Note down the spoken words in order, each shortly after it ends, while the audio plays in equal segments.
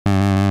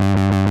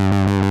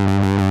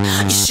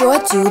sure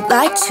do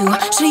like to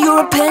share your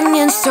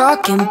opinions,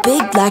 talking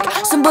big like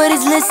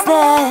somebody's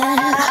listening.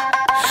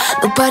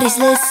 Nobody's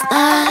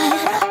listening.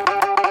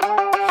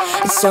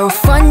 It's so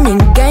fun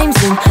and games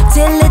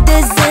until it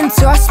doesn't.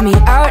 Toss me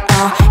out,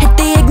 I'll hit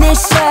the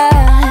ignition.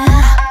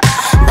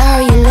 Now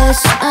you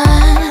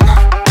listen.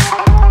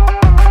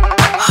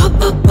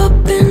 Hop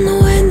up in the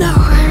window.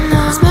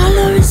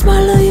 Smaller and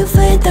smaller you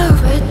fade out.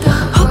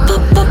 Hop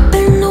up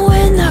in the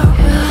window.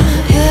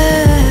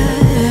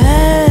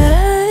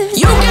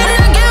 You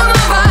cannot get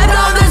my vibe,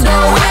 no there's no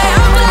way.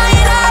 I'm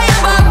flying high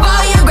above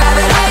all your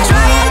gravity,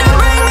 trying to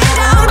bring me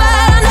down, but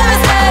I'll never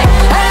stay.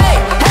 Hey,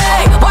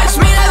 hey, watch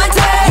me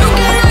levitate. You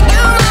cannot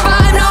get my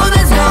vibe, no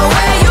there's no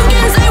way. You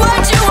can say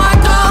what you want,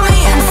 call me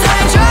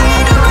insane,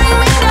 trying to bring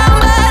me down,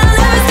 but I'll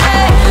never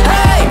stay.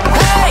 Hey,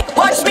 hey,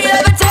 watch me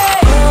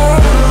levitate.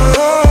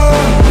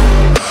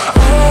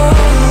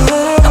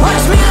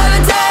 Watch me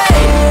levitate.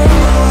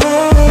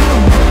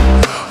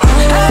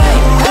 Hey,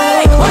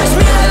 hey, watch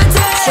me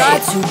levitate. Try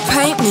to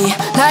paint me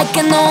like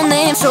a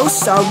no-name, so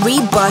sorry,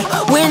 but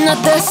we're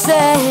not the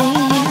same.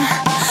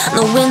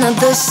 No, we're not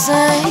the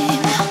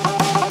same.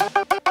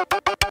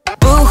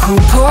 Boo-hoo,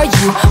 poor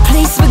you,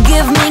 please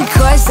forgive me,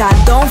 cause I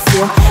don't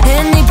feel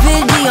any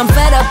pity. I'm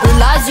fed up with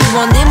lies, you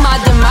wanted my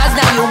demise,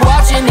 now you're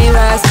watching me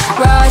rise,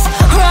 rise.